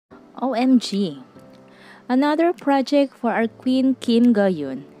OMG! Another project for our queen Kim Go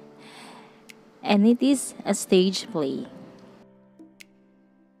Eun. And it is a stage play.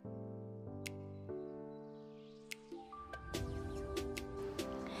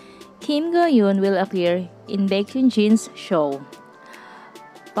 Kim Go Eun will appear in Baek Hyun-jin's show,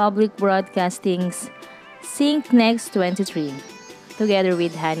 Public Broadcasting's Sync Next 23, together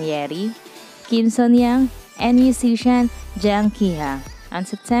with Han Yeri, Kim Son-young, and musician Jang Ki-ha on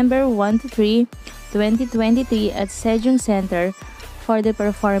September 1 to 3, 2023 at Sejong Center for the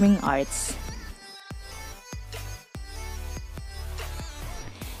Performing Arts.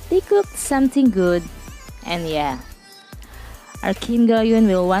 They cooked something good, and yeah, our Kim Go Eun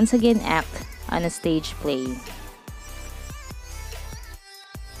will once again act on a stage play.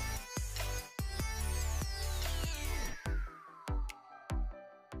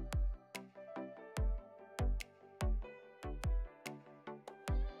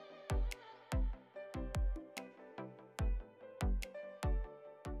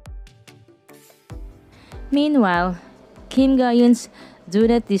 Meanwhile, Kim Go Eun's Do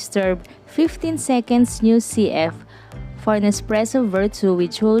Not Disturb 15 Seconds New CF for Nespresso Virtue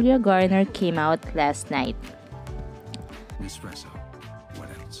with Julia Garner came out last night. Nespresso. What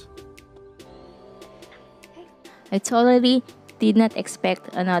else? I totally did not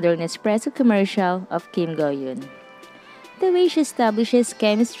expect another Nespresso commercial of Kim Go Eun. The way she establishes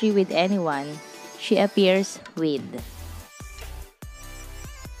chemistry with anyone she appears with.